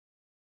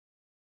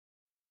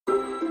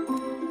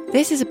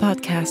This is a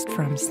podcast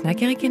from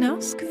Snackerik in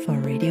Norsk for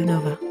Radio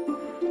Nova.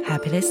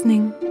 Happy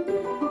listening.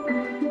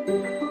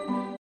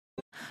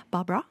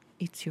 Barbara,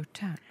 it's your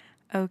turn.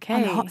 Okay.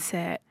 On the hot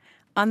seat.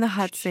 On the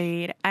hot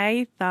seat,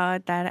 I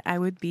thought that I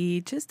would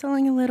be just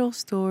telling a little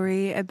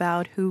story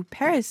about who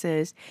Paris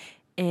is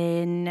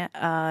in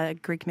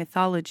Greek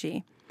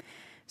mythology.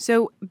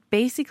 So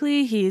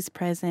basically, he is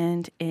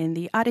present in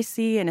the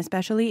Odyssey and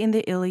especially in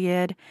the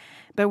Iliad,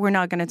 but we're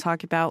not going to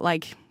talk about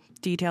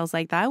details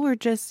like that. We're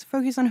just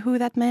focused on who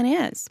that man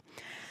is.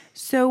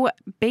 So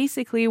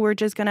basically, we're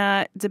just going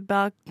to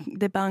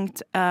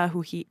debunk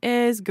who he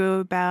is, go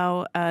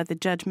about the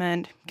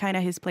judgment, kind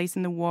of his place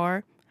in the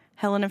war,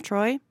 Helen of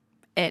Troy,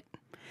 it.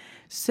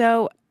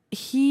 So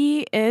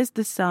he is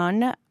the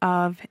son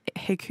of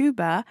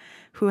Hecuba,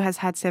 who has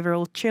had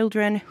several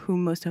children, who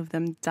most of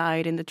them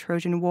died in the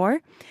Trojan War.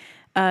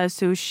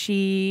 So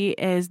she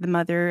is the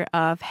mother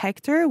of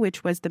Hector,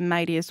 which was the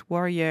mightiest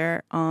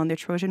warrior on the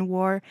Trojan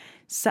War,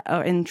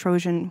 in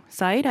Trojan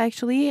side,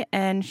 actually.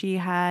 And she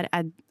had,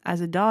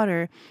 as a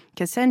daughter,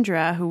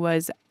 Cassandra,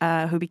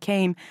 who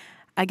became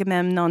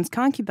Agamemnon's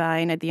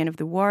concubine at the end of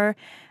the war.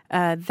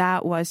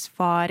 That was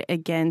fought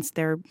against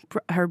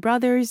her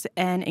brothers,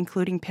 and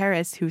including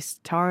Paris, who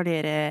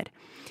started it.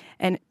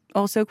 And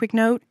also, quick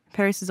note,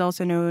 Paris is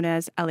also known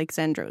as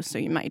Alexandros, so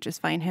you might just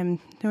find him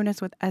known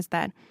as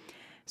that.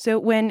 So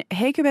when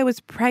Hecuba was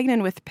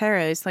pregnant with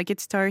Paris, it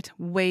starts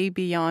way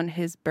beyond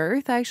his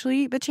birth,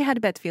 actually, but she had a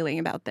bad feeling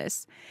about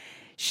this.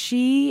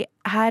 She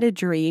had a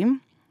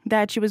dream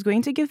that she was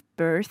going to give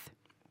birth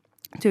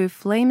to a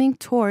flaming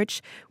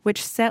torch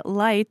which set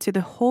light to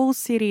the whole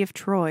city of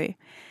Troy.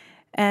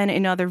 And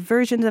in other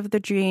versions of the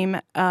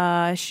dream,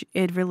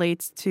 it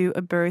relates to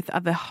a birth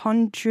of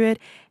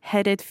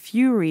 100-headed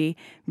fury,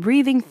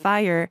 breathing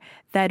fire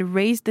that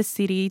raised the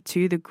city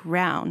to the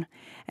ground.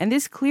 And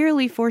this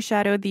clearly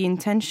foreshadowed the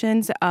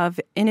intentions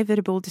of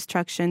inevitable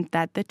destruction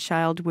that the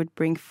child would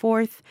bring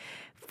forth.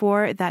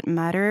 For that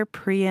matter,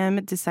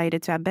 Priam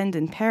decided to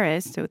abandon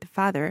Paris, so the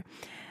father,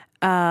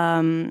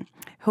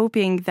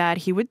 hoping that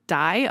he would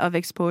die of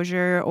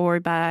exposure or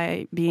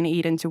by being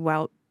eaten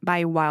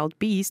by wild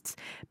beasts,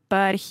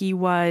 but he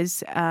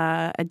was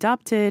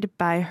adopted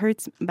by a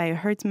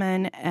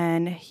herdsman,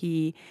 and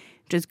he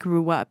just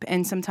grew up.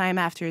 And sometime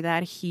after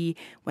that, he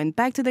went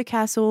back to the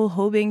castle,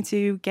 hoping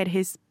to get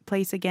his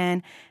place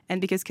again.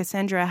 And because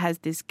Cassandra has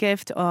this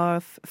gift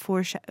of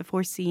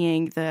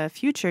foreseeing the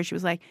future, she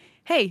was like,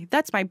 "Hey,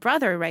 that's my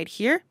brother right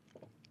here."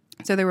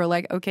 So they were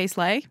like, "Okay,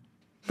 Slay,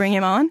 bring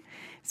him on."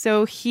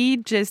 So he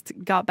just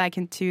got back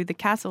into the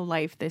castle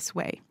life this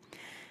way.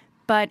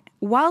 But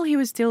while he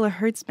was still a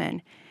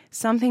herdsman,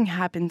 something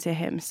happened to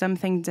him,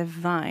 something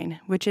divine,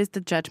 which is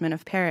the judgment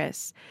of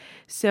Paris.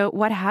 So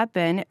what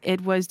happened,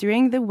 it was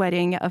during the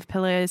wedding of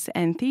Peleus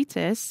and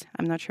Thetis,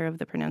 I'm not sure of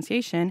the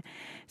pronunciation,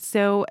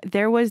 so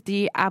there was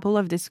the apple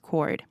of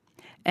discord.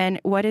 And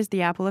what is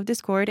the apple of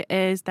discord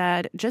is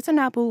that just an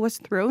apple was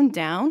thrown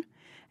down,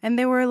 and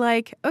they were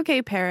like,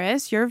 "Okay,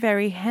 Paris, you're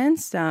very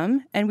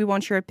handsome, and we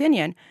want your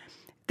opinion."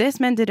 This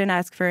man didn't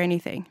ask for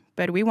anything,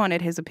 but we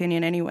wanted his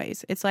opinion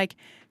anyways. It's like,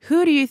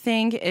 who do you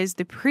think is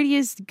the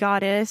prettiest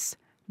goddess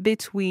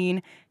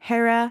between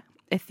Hera,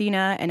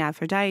 Athena, and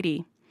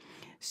Aphrodite?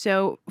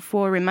 So,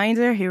 for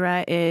reminder,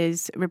 Hera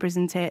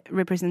represents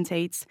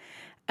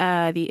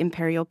the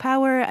imperial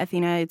power.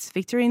 Athena, it's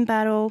victory in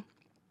battle.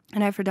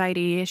 And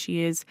Aphrodite,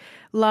 she is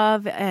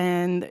love,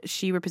 and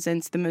she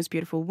represents the most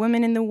beautiful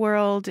woman in the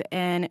world.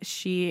 And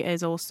she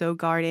is also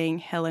guarding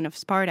Helen of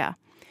Sparta.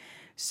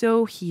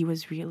 So he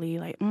was really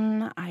like,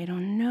 I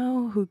don't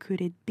know, who could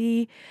it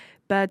be?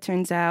 But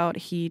turns out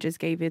he just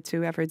gave it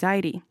to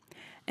Aphrodite.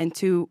 And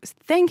to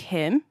thank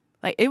him,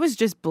 it was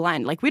just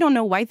bland. We don't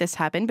know why this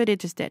happened, but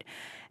it just did.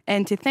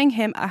 And to thank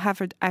him,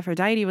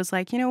 Aphrodite was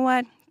like, "You know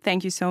what?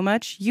 Thank you so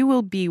much. You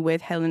will be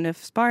with Helen of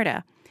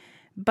Sparta."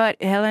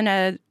 But Helen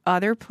had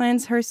other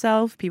plans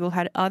herself. People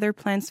had other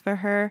plans for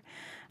her.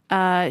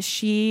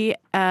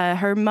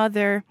 Her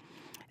mother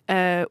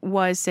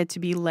was said to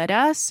be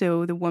Leda,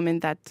 so the woman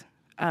that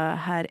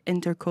had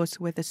intercourse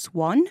with a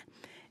swan,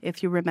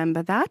 if you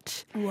remember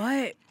that.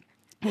 What?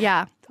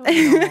 Yeah.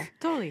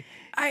 Totally.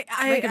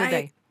 Regular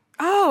day.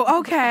 Oh,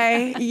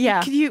 okay.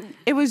 Yeah.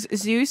 It was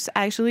Zeus,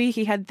 actually.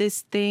 He had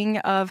this thing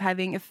of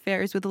having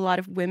affairs with a lot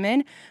of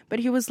women, but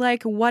he was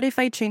like, what if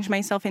I change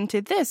myself into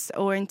this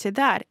or into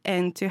that?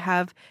 And to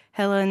have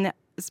Helen's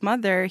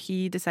mother,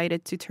 he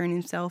decided to turn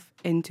himself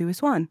into a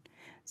swan.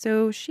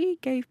 So she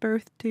gave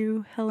birth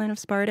to Helen of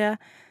Sparta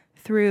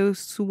through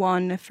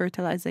swan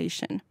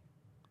fertilization.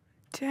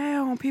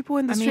 Damn, people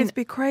in the streets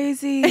be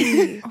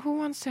crazy. Who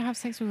wants to have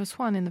sex with a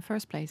swan in the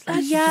first place? Yeah.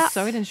 She just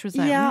saw it and she was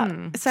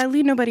like,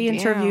 Sadly, nobody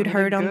interviewed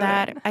her on good.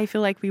 that. I feel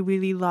like we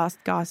really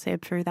lost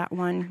gossip for that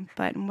one.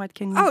 But what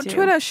can you do?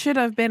 Twitter should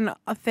have been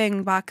a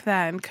thing back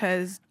then,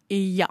 because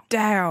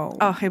damn.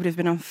 Oh, it would have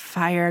been on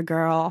fire,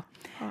 girl.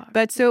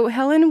 But so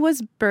Helen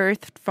was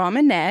birthed from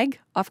an egg,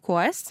 of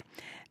course.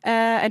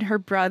 And her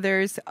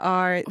brothers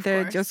are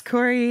the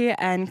Dioscuri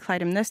and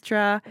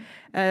Clytemnestra.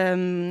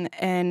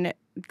 And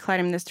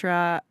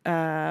Clytemnestra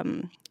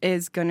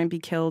is going to be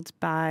killed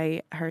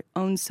by her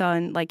own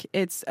son. Like,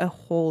 it's a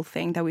whole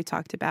thing that we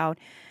talked about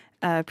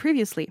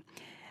previously.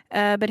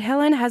 But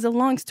Helen has a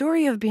long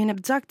story of being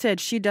abducted.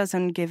 She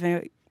doesn't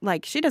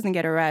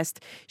get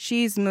arrested.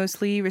 She's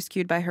mostly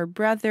rescued by her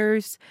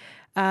brothers.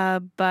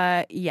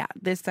 But yeah,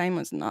 this time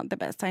was not the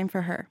best time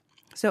for her.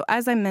 So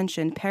as I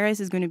mentioned, Paris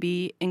is going to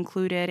be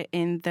included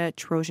in the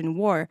Trojan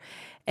War.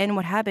 And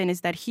what happened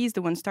is that he's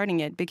the one starting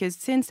it, because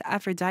since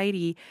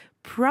Aphrodite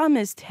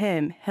promised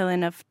him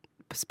Helen of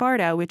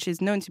Sparta, which is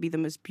known to be the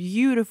most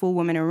beautiful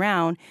woman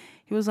around,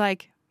 he was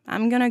like,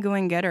 I'm going to go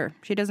and get her.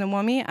 She doesn't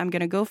want me. I'm going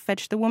to go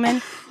fetch the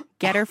woman,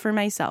 get her for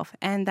myself.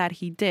 And that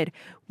he did,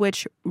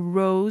 which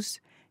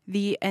rose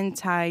the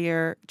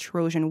entire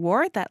Trojan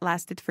War that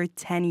lasted for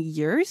 10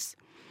 years.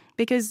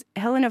 Because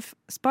Helen of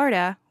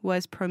Sparta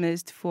was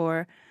promised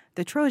for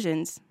the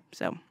Trojans.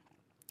 So,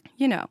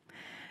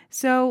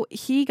 So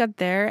he got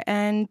there,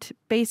 and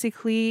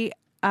basically,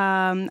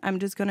 I'm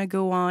just going to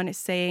go on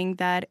saying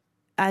that,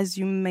 as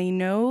you may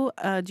know,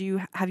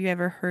 have you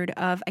ever heard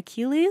of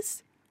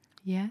Achilles?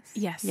 Yes.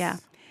 Yeah.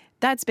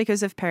 That's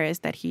because of Paris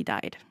that he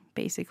died,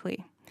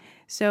 basically.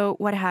 So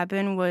what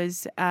happened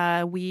was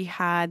we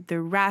had the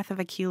wrath of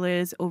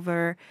Achilles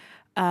over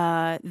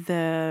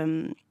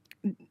the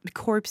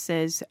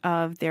corpses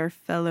of their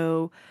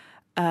fellow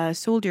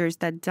soldiers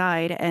that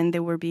died, and they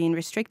were being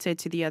restricted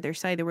to the other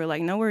side. They were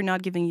like, no, we're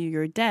not giving you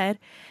your dead.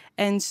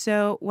 And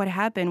so what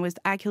happened was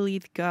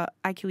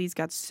Achilles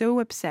got so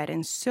upset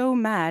and so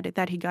mad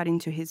that he got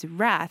into his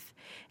wrath,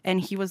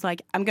 and he was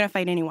like, I'm going to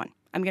fight anyone.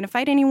 I'm going to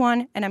fight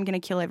anyone, and I'm going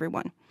to kill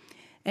everyone.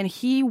 And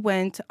he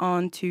went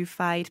on to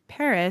fight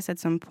Paris at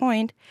some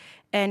point,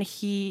 and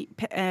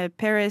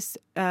Paris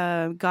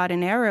got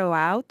an arrow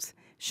out,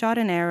 shot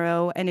an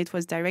arrow, and it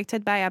was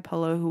directed by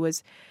Apollo, who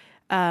was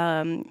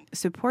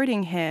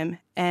supporting him,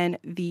 and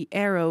the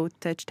arrow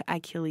touched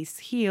Achilles'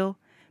 heel,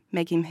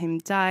 making him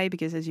die,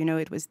 because, as you know,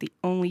 it was the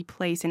only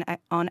place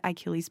on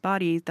Achilles'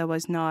 body that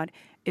was not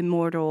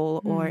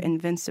immortal or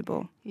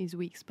invincible. His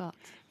weak spot.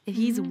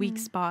 He's a weak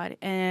spot.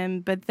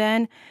 But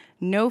then,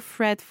 no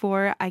threat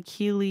for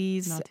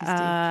Achilles.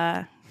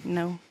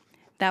 No,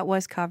 that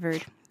was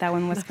covered. That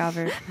one was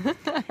covered.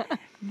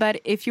 But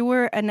if you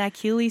were an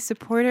Achilles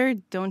supporter,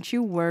 don't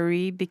you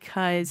worry,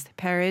 because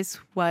Paris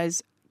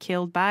was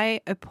killed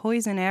by a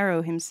poison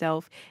arrow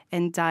himself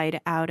and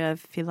died out of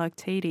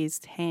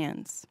Philoctetes'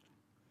 hands.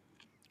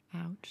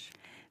 Ouch.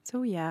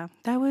 So yeah,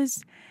 that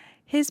was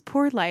his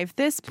poor life.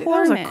 This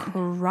poor man. That was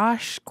a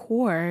crash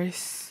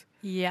course.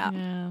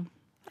 Yeah.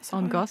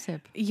 On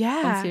gossip.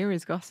 Yeah. On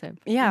serious gossip.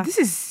 Yeah. This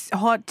is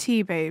hot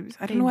tea, babes.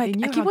 I don't know why I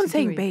keep on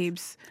saying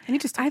babes. I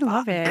need to stop. I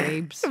love it.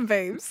 Babes.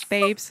 Babes.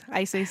 Babes,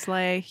 I say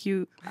slay.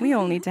 We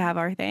all need to have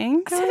our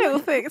thing. It's a little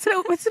thing. It's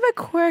a bit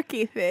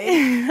quirky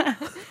thing.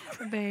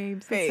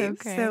 Babes. Babes.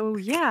 It's okay. So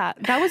yeah,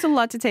 that was a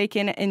lot to take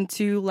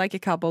into like a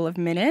couple of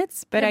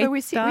minutes, but I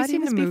we've thought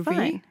seen it the would be movie.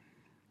 fine.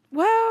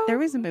 Well, There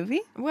was a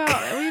movie? Well,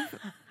 at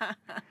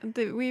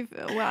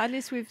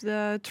least with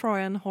the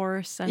Trojan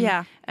horse,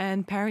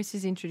 and Paris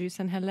is introduced,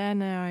 and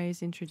Helena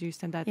is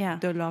introduced, and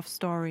the love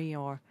story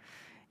Yeah,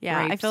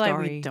 rape I feel like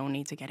story. we don't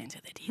need to get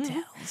into the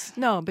details.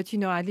 No, but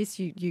at least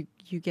you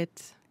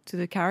get to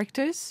the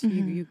characters.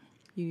 You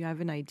have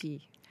an idea.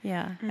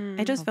 Yeah,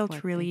 I just Of felt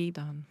what really they've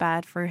done.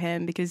 bad for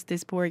him, because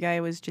this poor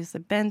guy was just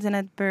abandoned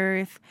at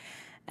birth.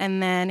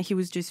 And then he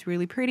was just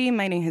really pretty,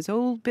 minding his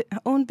own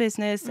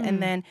business.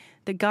 And then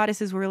the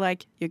goddesses were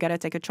like, you got to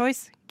take a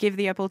choice. Give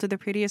the apple to the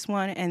prettiest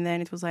one. And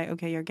then it was like,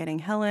 okay, you're getting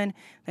Helen.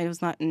 Then it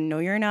was not, no,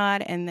 you're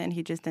not. And then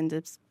he just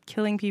ended up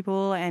killing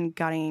people and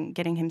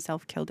getting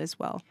himself killed as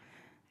well.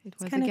 It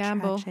was a Kind of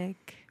gamble.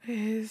 tragic.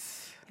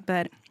 is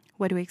But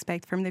what do we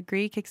expect from the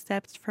Greek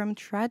except from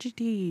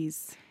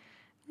tragedies?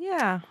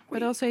 Yeah,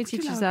 but also it we do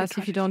teaches love us the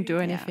if you don't do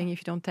tragedy, anything, if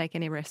you don't take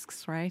any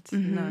risks, right?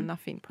 No,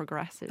 nothing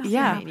progresses.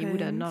 Yeah. I mean, he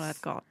would have not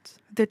have got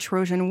The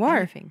Trojan War.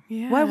 anything.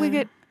 yeah. What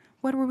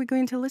were we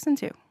going to listen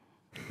to?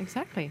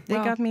 Exactly. They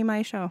got me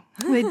my show.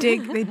 They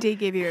did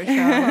give you a show.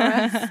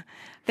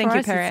 Thank for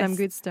you, us, Paris. It's some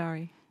good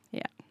story.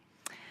 Yeah.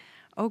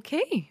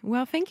 Okay.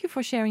 Well, thank you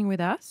for sharing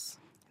with us.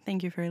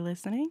 Thank you for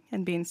listening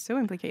and being so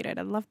implicated.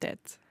 I loved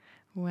it.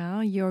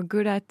 Well, you're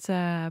good at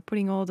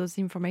putting all those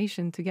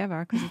information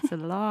together, because it's a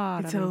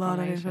lot. It's a lot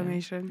of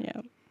information.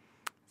 Yeah.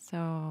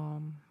 So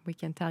we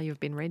can tell you've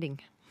been reading.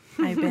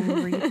 I've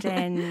been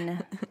reading.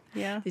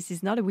 Yeah. This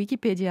is not a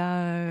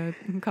Wikipedia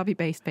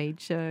copy-paste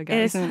page,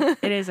 guys.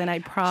 It isn't, I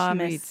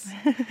promise.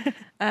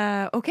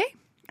 Okay.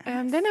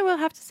 Then I will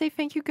have to say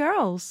thank you,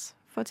 girls,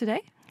 for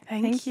today.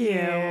 Thank you.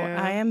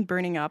 I am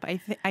burning up.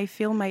 I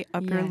feel my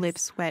upper lip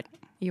sweat.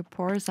 Your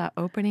pores are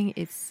opening.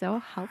 It's so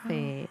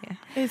healthy.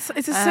 It's a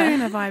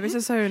sauna vibe. It's a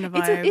sauna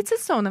vibe. It's a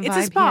sauna It's vibe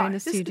a spa. here in the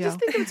studio. Just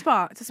think of a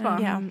spa. It's a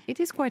spa.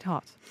 It is quite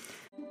hot.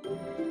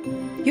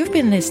 You've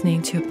been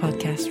listening to a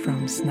podcast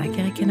from Snack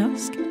Erik and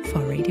Ask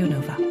for Radio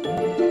Nova.